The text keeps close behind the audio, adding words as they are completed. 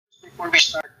before we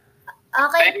start.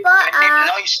 Okay May, po, may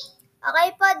need noise.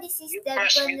 this is You Deb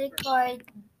press Con mute. Record.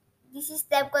 This is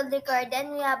Deb Con Record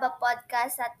and we have a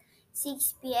podcast at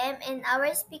 6 p.m. and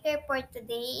our speaker for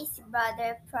today is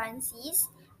Brother Francis.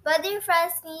 Brother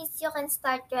Francis, you can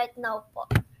start right now po.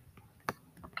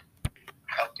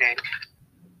 Okay.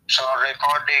 So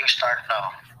recording start now.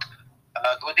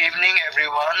 Good evening,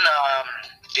 everyone.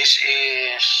 This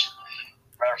is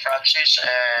Brother Francis,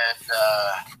 and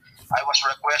I was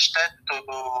requested to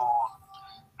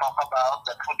talk about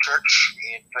the true church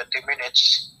in 20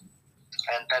 minutes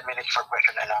and 10 minutes for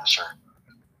question and answer.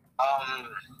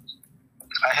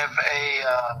 I have a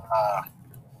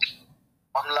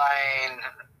online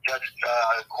judge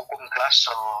hukum class,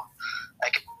 so I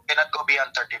cannot go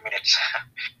beyond 30 minutes.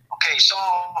 Okay, so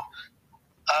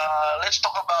let's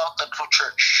talk about the true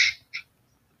church.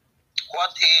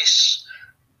 What is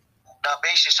the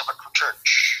basis of a true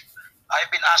church? I've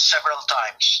been asked several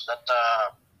times that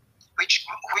which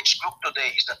group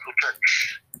today is the true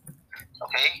church?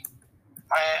 Okay,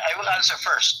 I will answer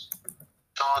first,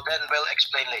 so then we'll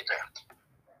explain later.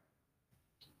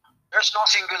 There's no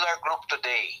singular group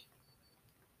today.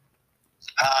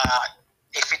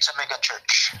 If it's a mega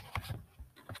church,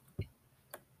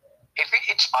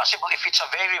 it's possible if it's a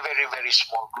very, very, very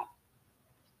small group,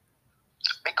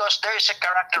 because there is a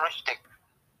characteristic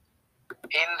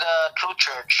in the true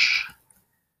church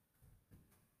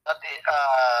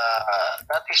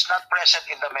that is not present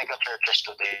in the mega churches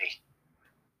today.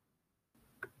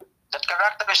 That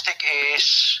characteristic is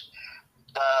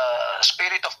the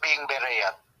spirit of being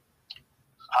Berean,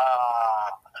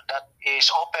 that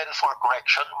is open for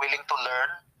correction, willing to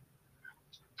learn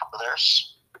from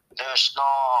others. There's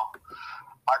no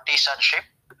partisanship.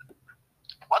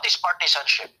 What is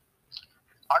partisanship?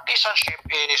 Partisanship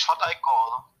is what I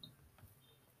call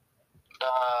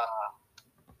the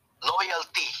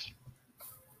loyalty.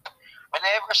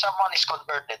 Whenever someone is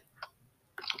converted,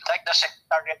 like the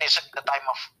sectarianism at the time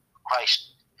of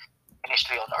Christ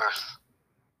ministry on earth,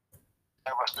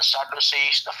 there was the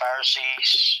Sadducees, the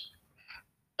Pharisees,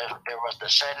 there was the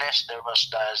Senes, there was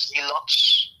the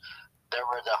Zealots, there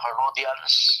were the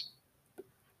Herodians.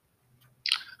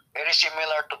 Very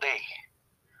similar today.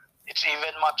 It's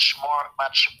even much more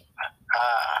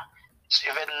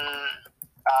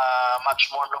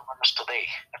numerous today.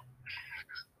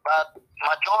 But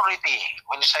majority,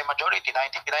 when you say majority,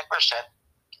 99%,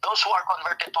 those who are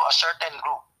converted to a certain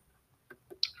group,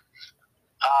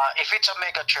 if it's a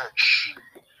mega church,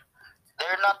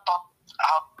 they're not taught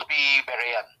how to be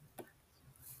Berean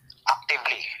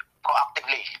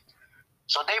proactively.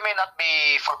 So they may not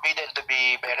be forbidden to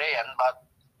be Berean, but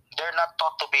they're not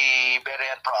taught to be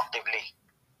Berean proactively.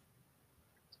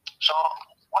 So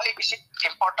why is it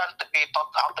important to be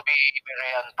taught how to be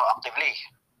Berean proactively?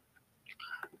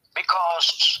 Because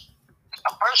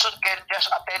a person can just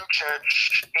attend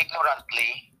church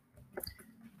ignorantly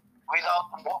without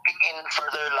walking in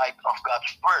further light of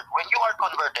God's word. When you are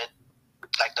converted,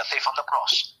 like the thief on the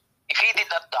cross, if he did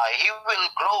not die, he will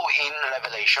grow in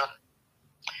revelation.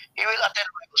 He will attend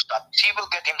Bible studies. He will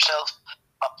get himself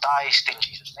baptized in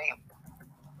Jesus' name.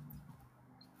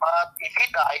 But if he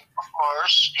died, of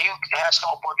course, he has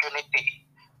no opportunity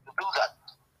to do that.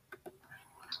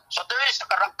 So there is a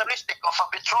characteristic of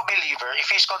a true believer if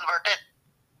he's converted.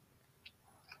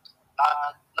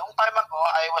 Long time ago,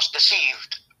 I was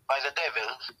deceived by the devil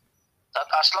that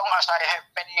as long as I have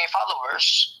many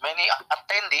followers, many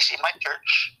attendees in my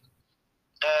church,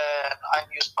 then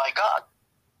I'm used by God.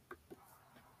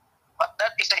 But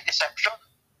that is a deception,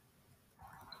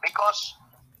 because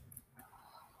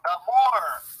the more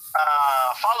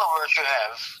followers you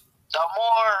have, the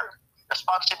more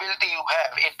responsibility you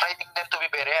have in training them to be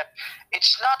Berean.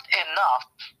 It's not enough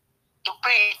to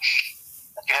preach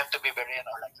that you have to be Berean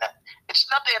or like that. It's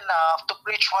not enough to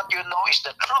preach what you know is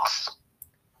the truth,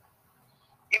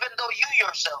 even though you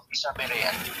yourself is a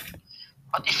Berean.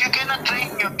 But if you cannot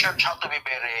train your church how to be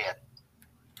Berean,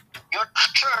 your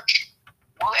church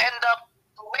will end up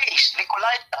to waste,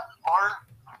 Nicolaitan or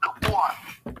lukewarm.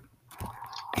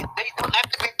 They don't have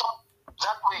to be taught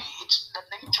that way. It's the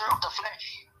nature of the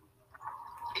flesh.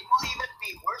 It will even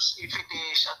be worse if it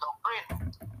is a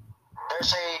doctrine.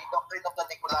 There's a doctrine of the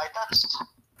Nicolaitans.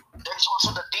 There's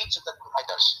also the deeds of the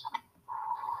Nicolaitans.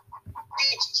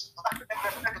 Deeds, I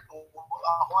referred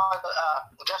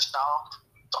to just now,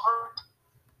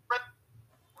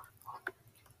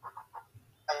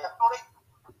 I have no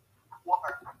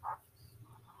water.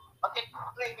 But it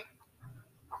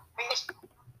means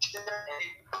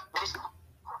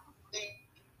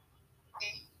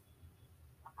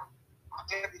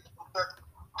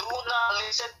do not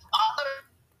listen to others.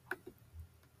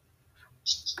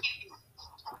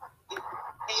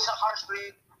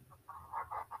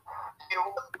 you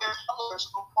want your followers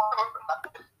to follow that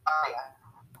area,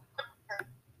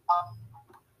 um,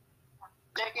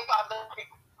 taking other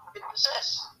witnesses.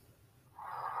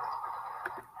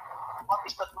 What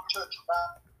is the true church?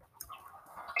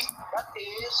 That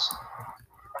is,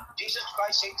 Jesus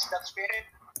Christ saves that spirit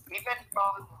even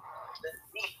from the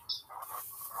deeds.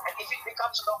 And if it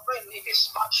becomes doctrine, it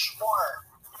is much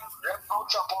more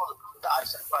reproachable in the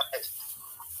eyes of Christ.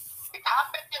 It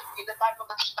happened in the time of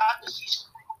the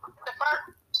Sadducees.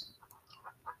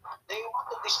 They want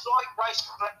to destroy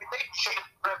Christ's reputation,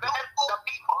 prevent the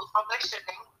people from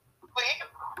listening to him.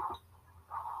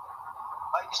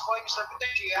 By destroying his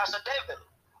reputation, he has a devil.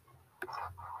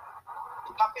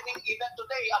 It's happening even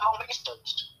today among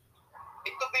Christians.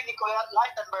 It could be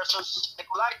Nicolaitan versus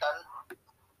Nicolaitan,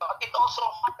 but it also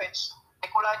happens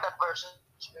Nicolaitan versus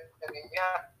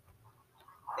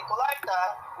Nicolaitan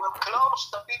will close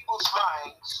the people's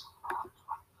minds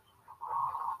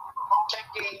from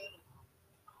checking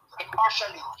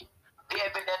impartially the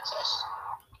evidences.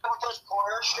 It will just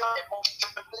coercion,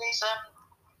 emotionalism,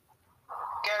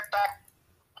 care tactics,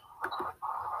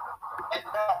 and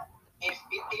that if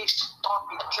it is taught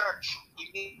in the church,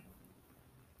 immediately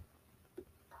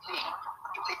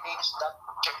means that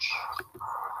church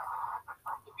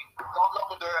no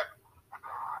longer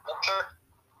the church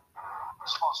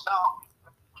is false. Now,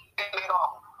 get me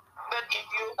wrong. But if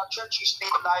the church is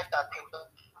still like that in the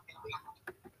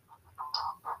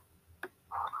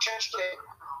church today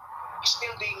is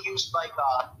still being used by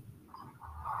God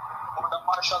for the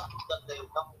partial truth that they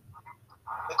know.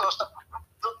 Because the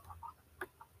truth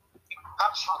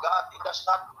comes from God, it does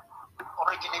not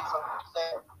originate from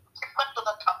there. Back to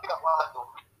that topic a while ago.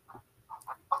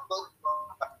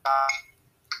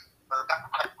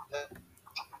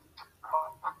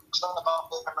 It's not about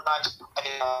harmonized the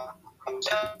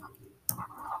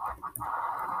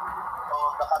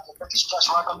Catholic is just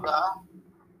one of the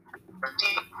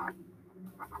 13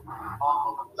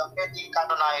 of the petty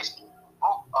canonized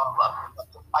book of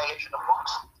compilation of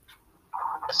books.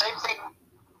 The same thing.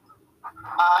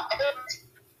 And then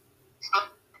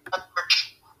the church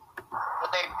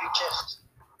today preaches.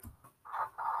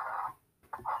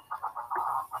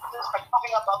 I'm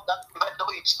talking about that, even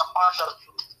though it's a partial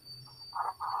truth,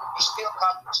 it still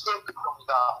from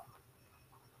God.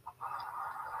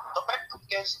 So people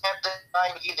can have the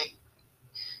divine healing.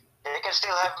 They can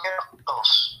still have miracles.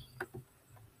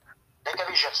 They can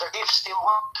visions. Their gifts still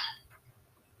work.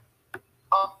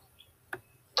 But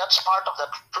that's part of the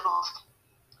truth.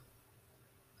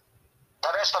 The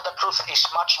rest of the truth is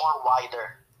much more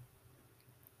wider.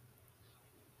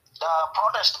 The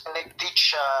Protestants, they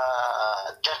teach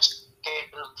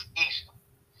justification of faith.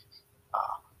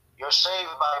 You're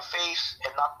saved by faith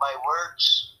and not by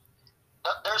words.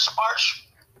 There's part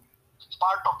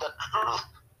of the truth.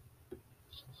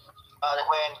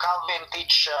 When Calvin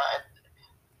teach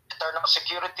eternal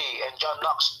security and John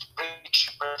Knox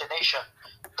preach predestination,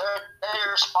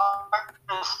 there's part of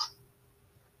truth.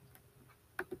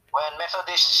 When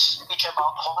Methodists teach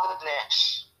about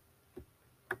holiness,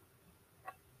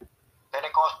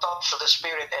 Pentecostals to the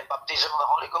Spirit and baptism of the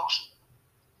Holy Ghost.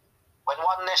 When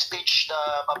oneness teach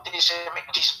the baptism in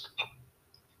Jesus' name,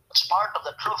 it's part of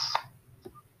the truth.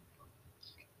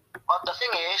 But the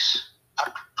thing is, a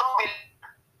true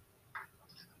believer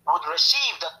would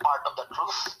receive that part of the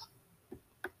truth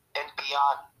and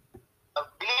beyond. A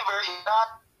believer is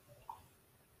not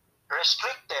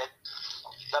restricted.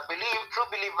 The true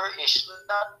believer is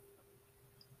not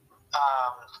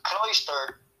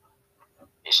cloistered,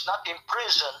 is not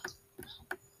imprisoned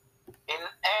in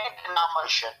any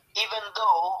denomination, even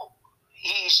though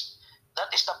that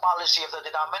is the policy of the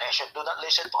denomination. Do not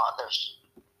listen to others.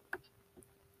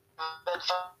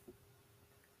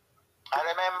 I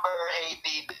remember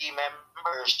ADD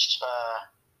members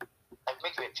I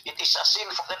meet with. It is a sin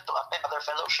for them to attend other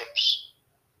fellowships.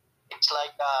 It's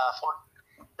like for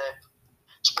the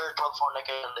spiritual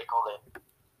fornication, they call it.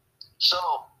 So,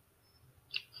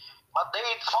 but they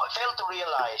fail to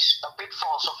realize the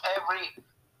pitfalls of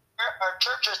there are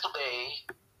churches today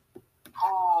who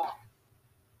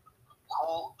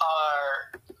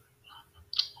are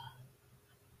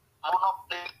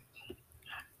monopoly,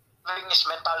 having this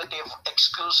mentality of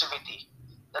exclusivity,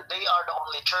 that they are the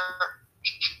only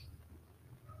church.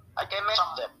 I can mention some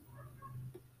of them.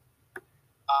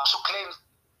 So claim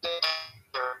the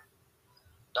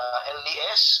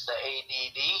LDS, the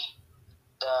ADD,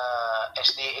 the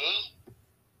SDA,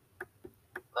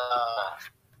 the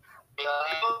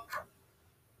PLU,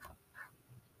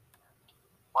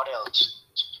 what else?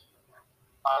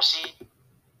 RC,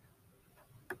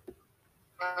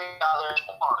 others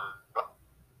more.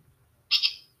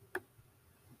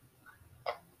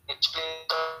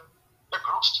 split the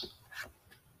groups.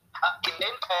 In the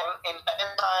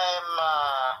end time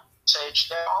stage,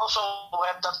 they also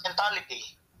have that mentality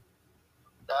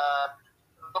that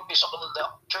group is all the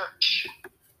church.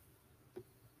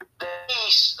 There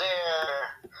is the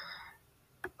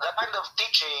kind of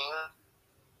teaching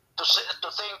to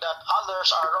think that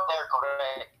others are wrong, they're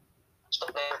correct, so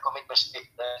they commit mistake.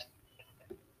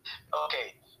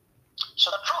 Okay,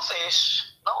 so the truth is,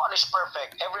 no one is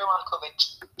perfect. Everyone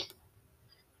commits.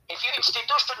 If you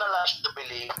institutionalize the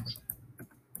belief,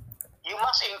 you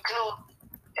must include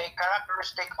a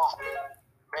characteristic of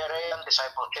Berean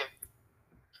discipleship.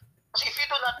 Because if you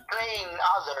do not train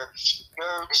others,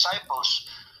 your disciples,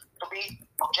 to be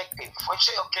objective, when you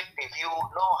say objective, you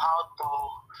know how to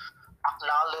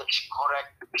acknowledge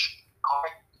correct things,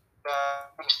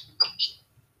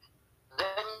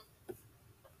 then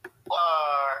you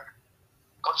are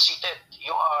conceited,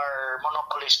 you are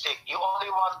monopolistic, you only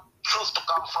want truth to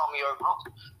come from your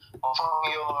group or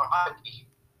from your hierarchy,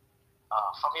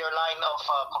 from your line of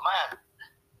command.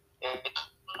 It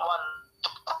want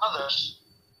to others.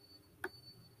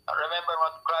 Remember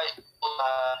what Christ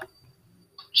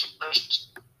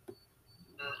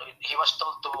he was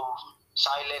told to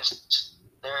silence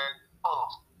their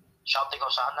people shouting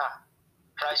Hosanna.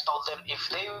 Christ told them if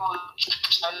they would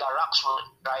silence, the rocks will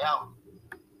dry out.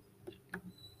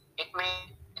 It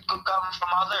could come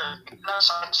from other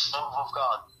signs of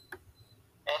God.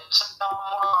 And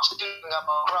someone was speaking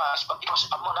about Christ, but it was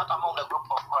not among the group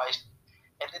of Christ.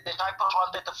 And the disciples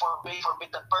wanted to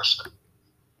forbid that person.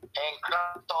 And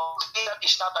Christ told, he that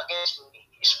is not against me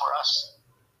is for us.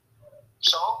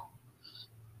 So,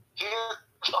 here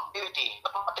is activity.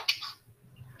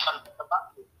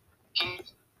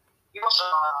 He was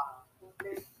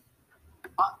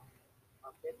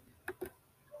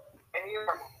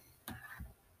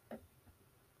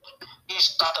he's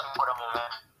started for the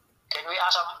moment. Can we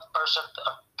ask a person?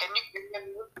 Can you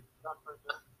mute that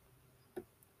person?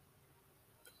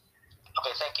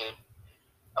 Okay, thank you.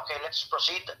 Okay, let's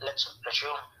proceed. Let's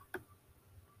resume.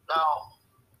 Now,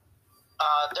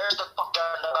 there's the group of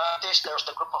John the Baptist. There's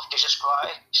the group of Jesus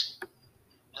Christ.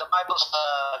 The Bible's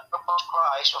group of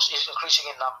Christ is increasing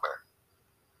in number.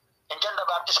 And John the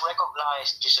Baptist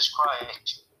recognized Jesus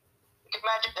Christ. You can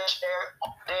imagine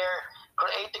they're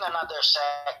creating another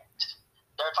sect.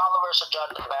 They're followers of John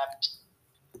the Baptist.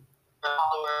 They're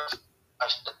followers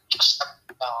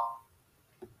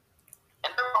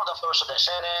and they were the followers of the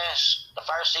Essenes, the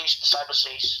Pharisees, the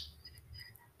Sadducees.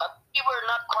 But they were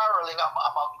not quarreling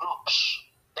about groups.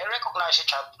 They recognize each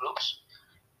other groups.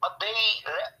 But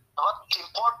what is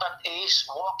important is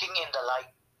walking in the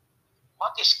light.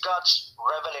 What is God's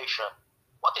revelation?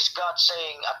 What is God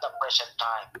saying at the present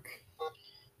time?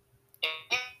 If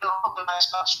you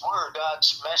recognize God's word,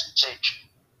 God's message,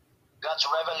 God's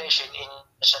revelation in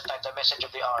present time, the message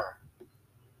of the hour,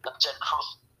 that's the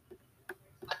truth.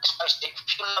 That's why if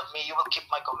you love me, you will keep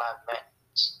my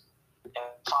commandments and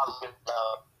follow with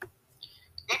love.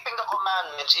 Keeping the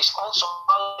commandments is also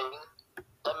following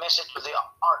the message of the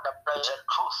hour, the present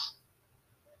truth.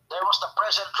 There was the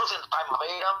present truth in the time of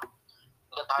Adam,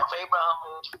 in the time of Abraham,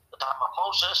 the time of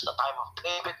Moses, the time of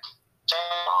David,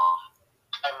 Samuel, the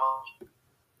time of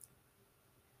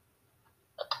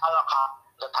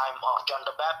the time of John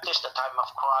the Baptist, the time of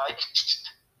Christ,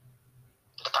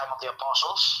 the time of the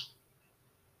apostles.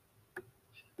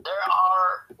 There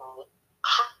are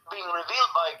truth being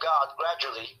revealed by God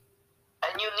gradually,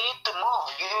 and you need to move.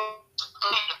 You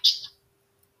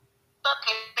not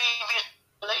in previous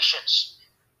revelations.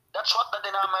 That's what the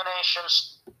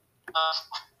denominations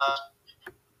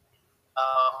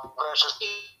versus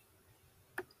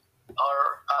or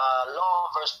law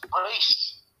versus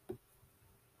grace.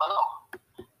 Law.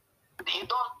 You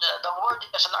don't. The word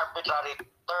is an arbitrary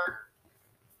term.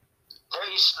 There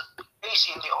is grace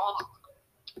in the old.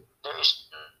 There is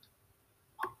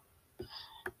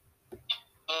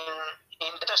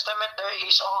in the Testament. There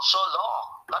is also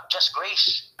law, not just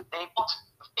grace. They both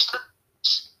is the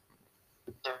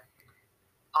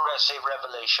progressive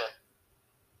revelation,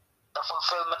 the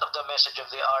fulfillment of the message of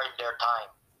the hour in their time.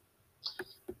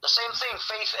 The same thing,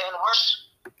 faith and works.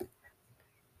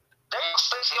 There is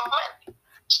faith in men.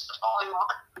 It's the only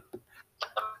one.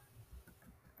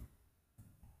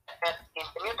 And in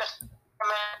the New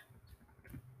Testament,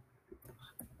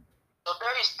 so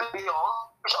there is the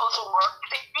all. There's also work.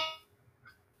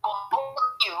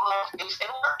 You have faith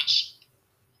and works.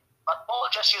 But Paul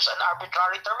just used an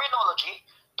arbitrary terminology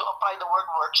to apply the word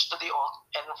works to the old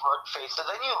and word faith to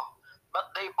the new. But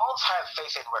they both have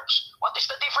faith and works. What is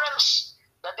the difference?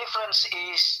 The difference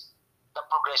is the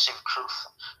progressive truth.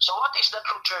 So what is the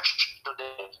true church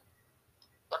today?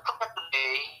 The truth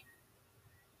today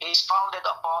is founded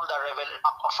upon the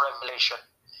rock of revelation.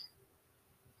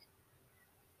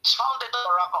 It's founded on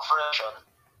the rock of revelation,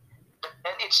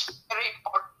 and it's very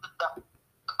important that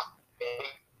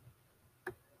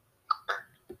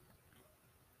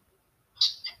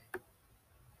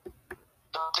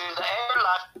until the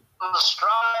life will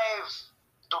strive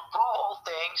to prove all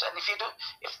things, and if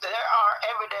there are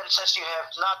evidences you have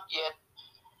not yet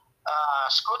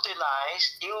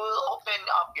scrutinized, you will open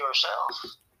up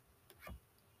yourself.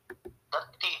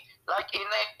 Like in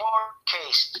a court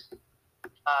case,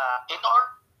 in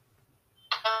order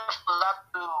not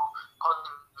to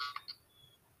convict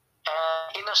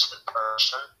an innocent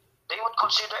person, they would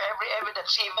consider every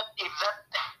evidence, even if that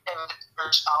evidence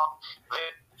turns out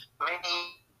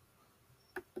many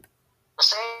the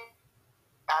same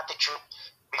attitude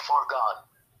before God.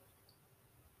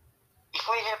 If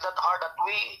we have that heart that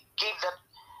we give that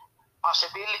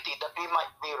possibility that we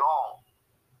might be wrong,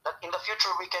 that in the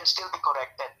future we can still be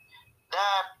corrected,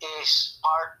 that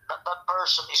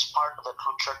person is part of the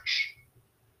true church.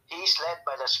 He is led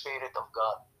by the Spirit of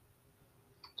God.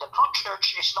 The true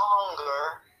church is no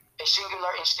longer a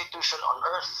singular institution on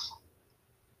earth.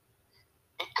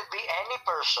 It could be any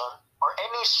person or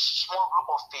any small group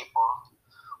of people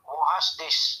who has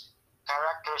this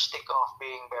characteristic of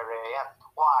being Berean.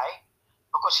 Why?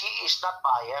 Because he is not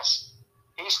biased.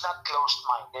 He is not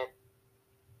closed-minded.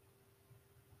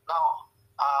 Now,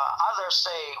 others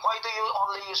say, why do you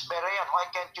only use Berean? Why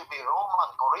can't you be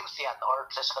Roman, Corinthian, or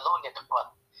Thessalonian?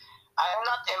 I am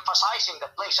not emphasizing the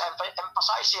place. I am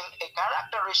emphasizing a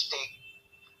characteristic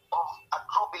of a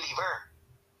true believer,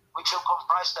 which will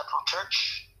comprise the true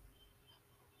church.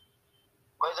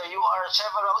 Whether you are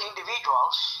several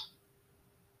individuals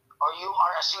or you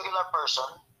are a singular person,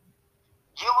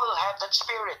 you will have that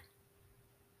spirit.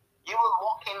 You will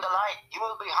walk in the light. You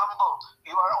will be humble.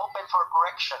 You are open for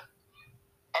correction.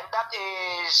 And that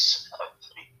is,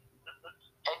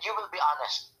 and you will be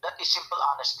honest. That is simple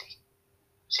honesty,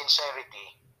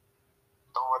 sincerity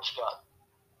towards God.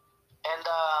 And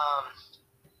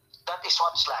that is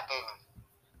what's lacking.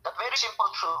 That very simple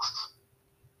truth,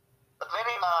 that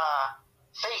very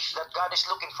faith that God is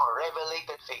looking for,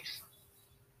 revelated faith.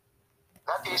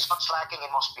 That is what's lacking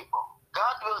in most people.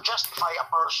 God will justify a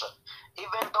person,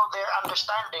 even though their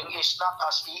understanding is not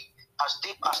as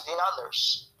deep as the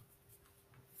others,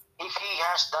 if he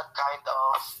has that kind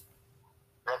of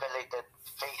revelated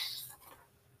faith.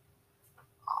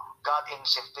 God in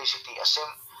simplicity, a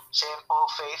simple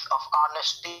faith of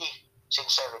honesty,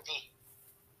 sincerity.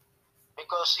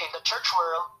 Because in the church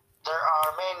world, there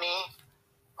are many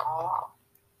who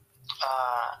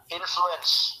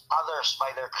influence others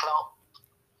by their clout,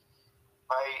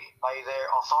 by their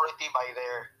authority, by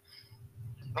their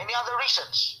many other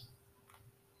reasons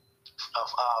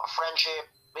of friendship,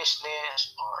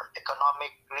 business, or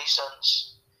economic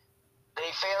reasons. They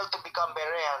fail to become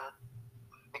Berean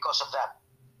because of that,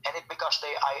 and it becomes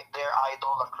their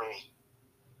idolatry.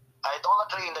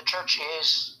 Idolatry in the church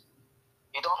is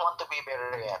you don't want to be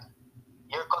Berean.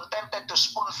 You're contented to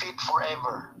spoon feed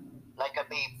forever, like a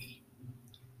baby.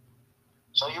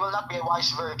 So you will not be a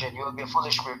wise virgin, you will be a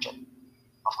foolish virgin.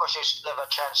 Of course, you still have a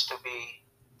chance to be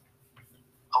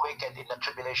awakened in the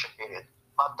tribulation period.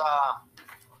 But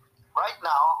right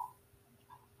now,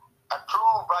 a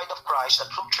true bride of Christ, a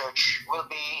true church, will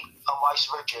be a wise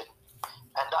virgin.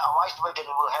 And a wise virgin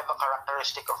will have a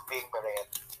characteristic of being Berean.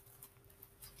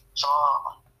 So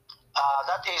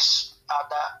that is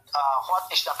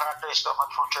what is the characteristic of a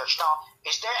true church. Now,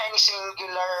 is there any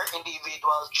singular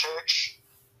individual church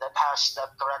that has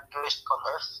that characteristic on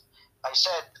earth? I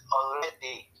said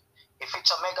already, if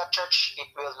it's a mega church, it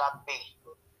will not be.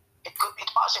 It could be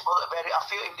possible, a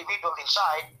few individuals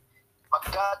inside, but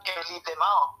God can lead them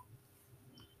out.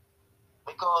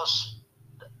 Because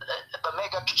the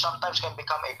mega church sometimes can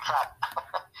become a trap.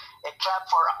 A trap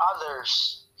for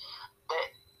others.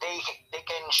 They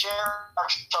can share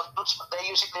partial truths, but they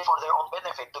use it for their own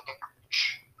benefit to get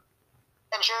rich.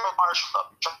 And share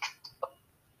partial truth,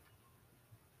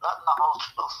 not the whole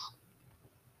truth.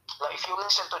 Like if you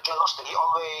listen to Joel Osteen, he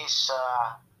always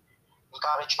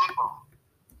encourage people.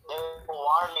 There's no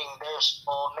warning, there's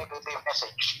no negative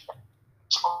message.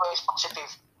 It's always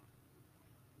positive.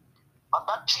 But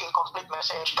that's incomplete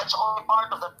message. That's only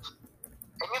part of the truth.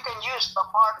 And you can use the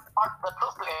part of the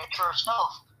truth to enrich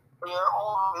yourself for your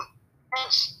own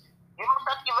things. You might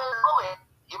not even know it.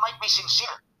 You might be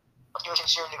sincere, but you're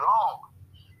sincerely wrong.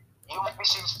 You might be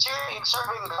sincere in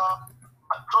serving God,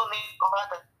 but truly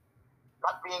committed,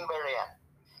 not being Berean.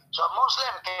 So a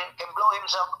Muslim can blow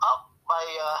himself up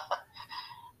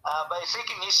by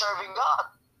thinking he's serving God.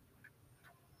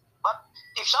 But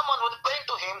if someone would bring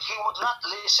to him, he would not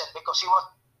listen because he was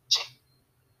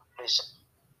listen.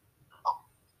 No.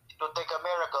 It would take a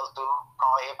miracle to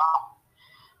draw him out.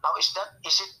 Now, is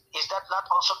that not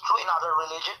also true in other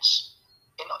religions,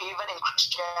 even in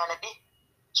Christianity?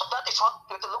 So that is what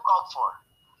we have to look out for.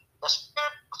 The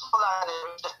spirit of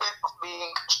solidarity, the spirit of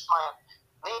being Christian.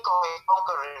 Nico is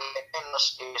conquering,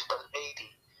 Enos is the lady.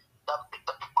 The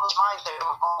people's minds they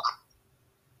were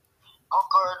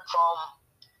conquered from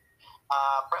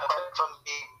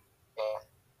the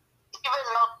even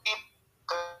not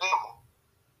people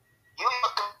you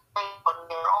have to think on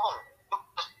your own. You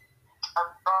are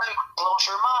trying to close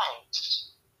your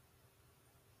minds.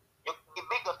 You can be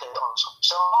bigoted also.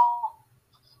 So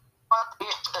what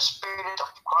is the spirit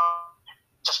of Christ?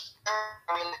 The spirit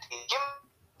of humility.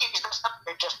 Humility is not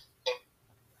just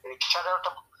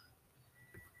charitable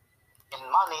in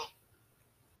money.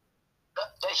 The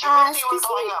humility we're Excuse me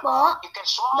talking po, about, you can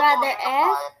swallow Brother in the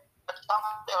F. pie, but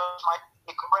someone else might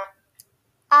be correct.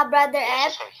 Brother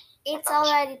Yes, F, okay. it's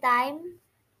already time.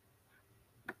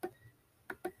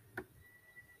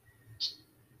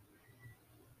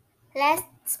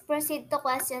 Let's proceed to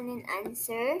question and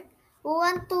answer. Who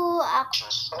want to ask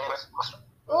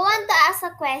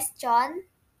a question?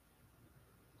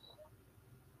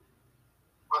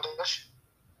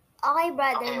 Okay,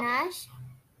 Brother Okay. Nash.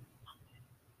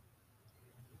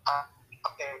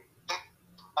 Okay.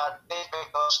 This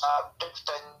because 10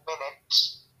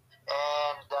 minutes,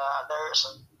 and there's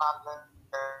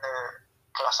another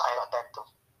class I attend to.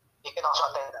 You can also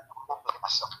attend that.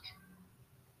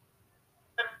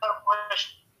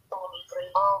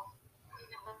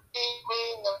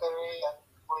 Being a Berean,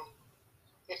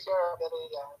 if you're a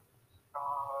Berean,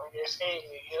 you're saying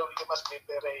you must be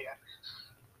Berean.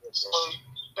 Yes, so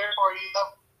therefore you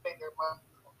have to take your mind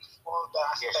all the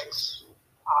aspects.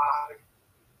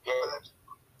 Yes.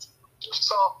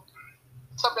 So,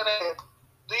 sa Berean,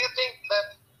 do you think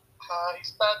that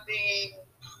studying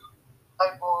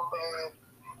Bible and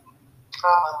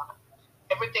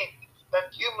everything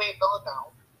that you may know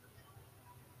now,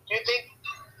 do you think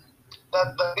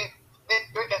that the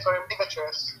churches or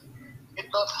churches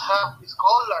it don't have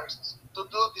scholars to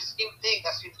do the same thing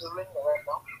as you're doing right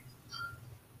now?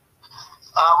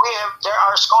 There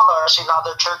are scholars in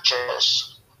other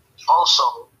churches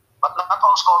also, but not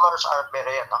all scholars are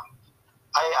Berean.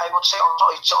 I would say also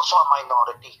it's also a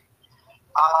minority.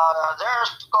 There are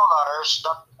scholars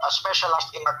that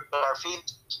specialize in particular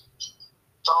fields.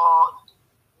 So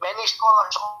many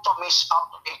scholars also miss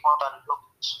out important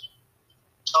books.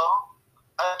 So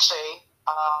I'd say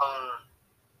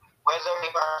whether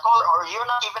you are a scholar or you're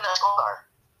not even a scholar,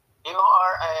 you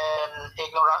are an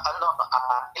ignorant,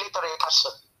 illiterate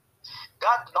person.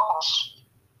 God knows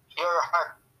your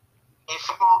heart. If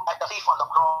you at the thief on the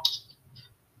cross,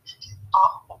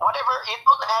 whatever, it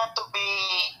don't have to be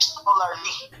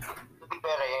scholarly to be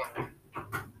very.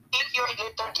 If you're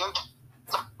illiterate, you're just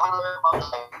a follower of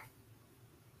life.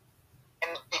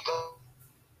 And because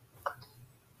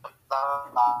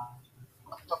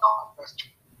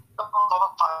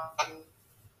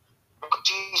because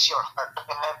Jesus your heart,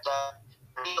 you have the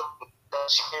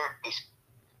sincere peace.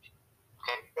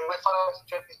 Okay, my final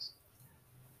question is,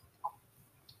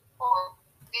 for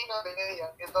being a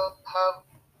Berean, you don't have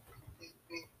the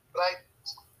right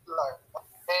life.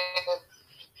 And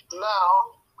now,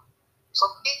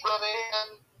 some people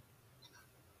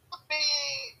would be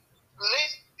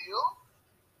listen to you,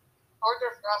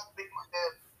 order for us to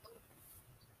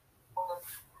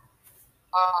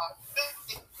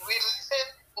we listen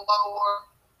to our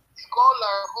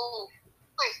scholar who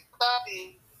is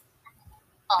studying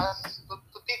us to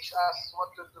teach us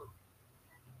what to do.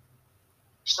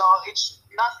 So it's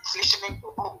not listening to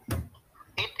who,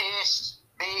 it is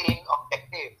being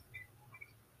objective.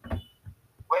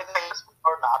 Whether it's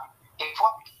or not, if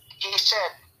what he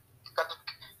said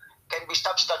can be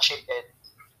substantiated,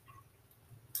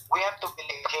 we have to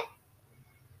believe him.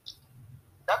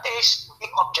 That is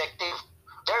being objective.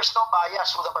 There's no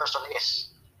bias who the person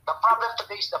is. The problem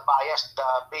today is the bias, the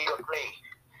bigotry.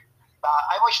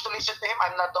 I wish to listen to him,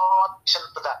 I'm not don't want to listen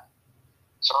to that.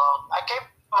 So I came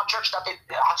from a church that it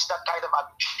has that kind of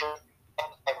attitude, and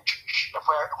church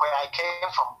where I came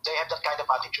from, they have that kind of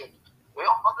attitude. We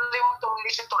only want to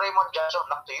listen to Raymond Johnson,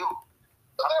 not to you.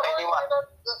 So not anyone.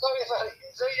 Sorry.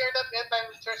 So you're not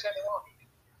anti-church anymore?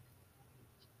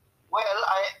 Well,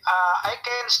 I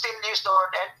can still use the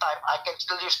word end time. I can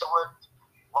still use the word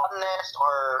oneness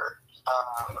or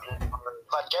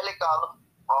evangelical,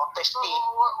 Protestant.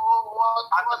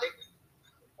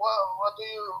 What do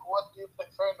you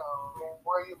prefer now?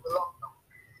 Where you belong now?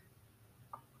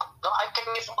 No, I can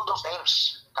use all those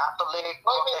names. Catholic,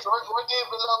 No, I mean, Protestant. where do you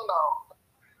belong now?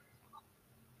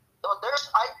 No,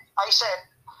 I said,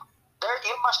 there,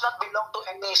 you must not belong to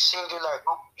any singular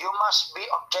group. You must be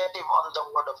objective on the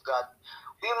Word of God.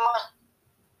 We must,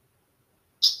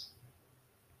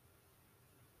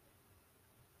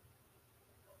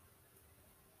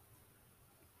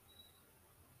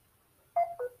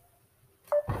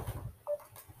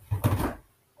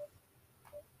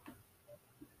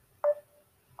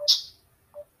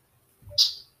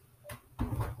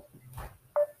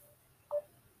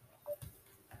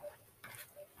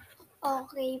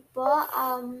 Okay po,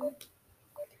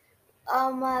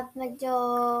 medyo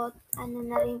ano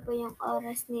na rin po yung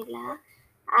oras nila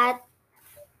at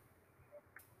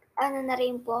ano na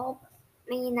rin po,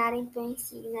 mahina rin po yung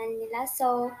signal nila.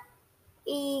 So,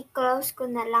 i-close ko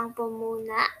na lang po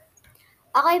muna.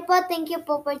 Okay po, thank you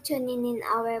po for tuning in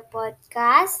our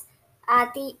podcast.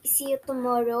 See you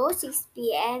tomorrow, 6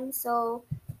 p.m. So,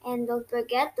 and don't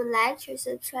forget to like, share,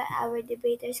 subscribe our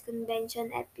Debaters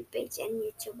Convention FB page and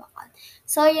YouTube account.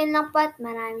 So, yun lang po at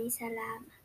maraming salamat.